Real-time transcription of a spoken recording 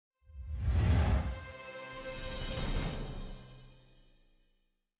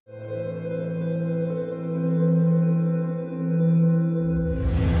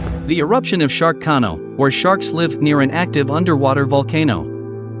The eruption of Sharkcano, where sharks live near an active underwater volcano.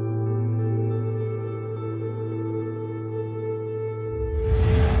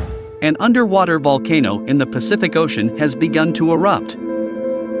 An underwater volcano in the Pacific Ocean has begun to erupt.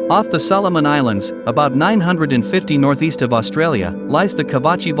 Off the Solomon Islands, about 950 northeast of Australia, lies the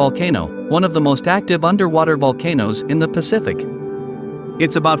Kavachi Volcano, one of the most active underwater volcanoes in the Pacific.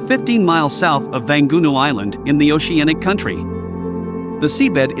 It's about 15 miles south of Vangunu Island in the Oceanic country. The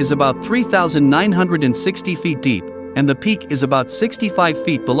seabed is about 3,960 feet deep, and the peak is about 65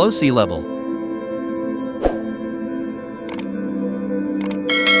 feet below sea level.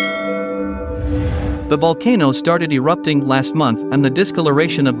 The volcano started erupting last month, and the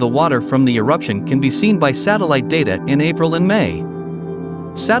discoloration of the water from the eruption can be seen by satellite data in April and May.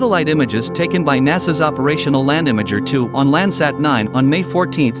 Satellite images taken by NASA's Operational Land Imager 2 on Landsat 9 on May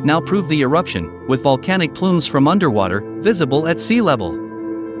 14 now prove the eruption, with volcanic plumes from underwater visible at sea level.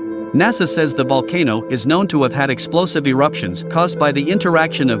 NASA says the volcano is known to have had explosive eruptions caused by the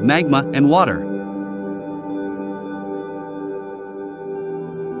interaction of magma and water.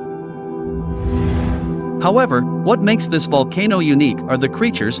 However, what makes this volcano unique are the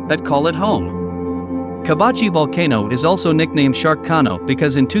creatures that call it home. Kavachi Volcano is also nicknamed Sharkcano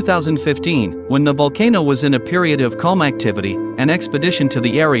because in 2015, when the volcano was in a period of calm activity, an expedition to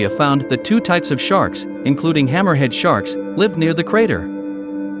the area found that two types of sharks, including hammerhead sharks, lived near the crater.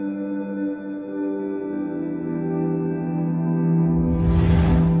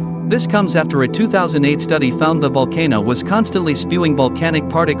 This comes after a 2008 study found the volcano was constantly spewing volcanic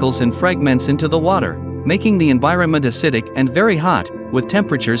particles and fragments into the water, making the environment acidic and very hot, with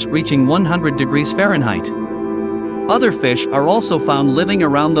temperatures reaching 100 degrees Fahrenheit. Other fish are also found living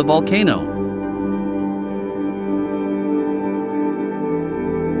around the volcano.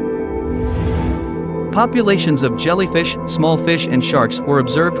 Populations of jellyfish, small fish and sharks were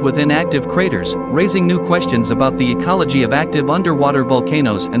observed within active craters, raising new questions about the ecology of active underwater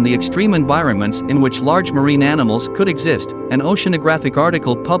volcanoes and the extreme environments in which large marine animals could exist, an oceanographic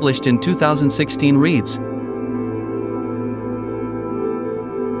article published in 2016 reads.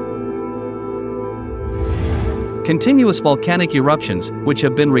 Continuous volcanic eruptions, which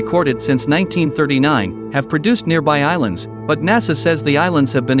have been recorded since 1939, have produced nearby islands, but NASA says the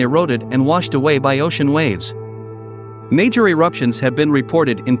islands have been eroded and washed away by ocean waves. Major eruptions have been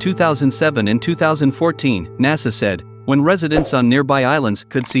reported in 2007 and 2014, NASA said, when residents on nearby islands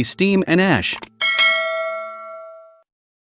could see steam and ash.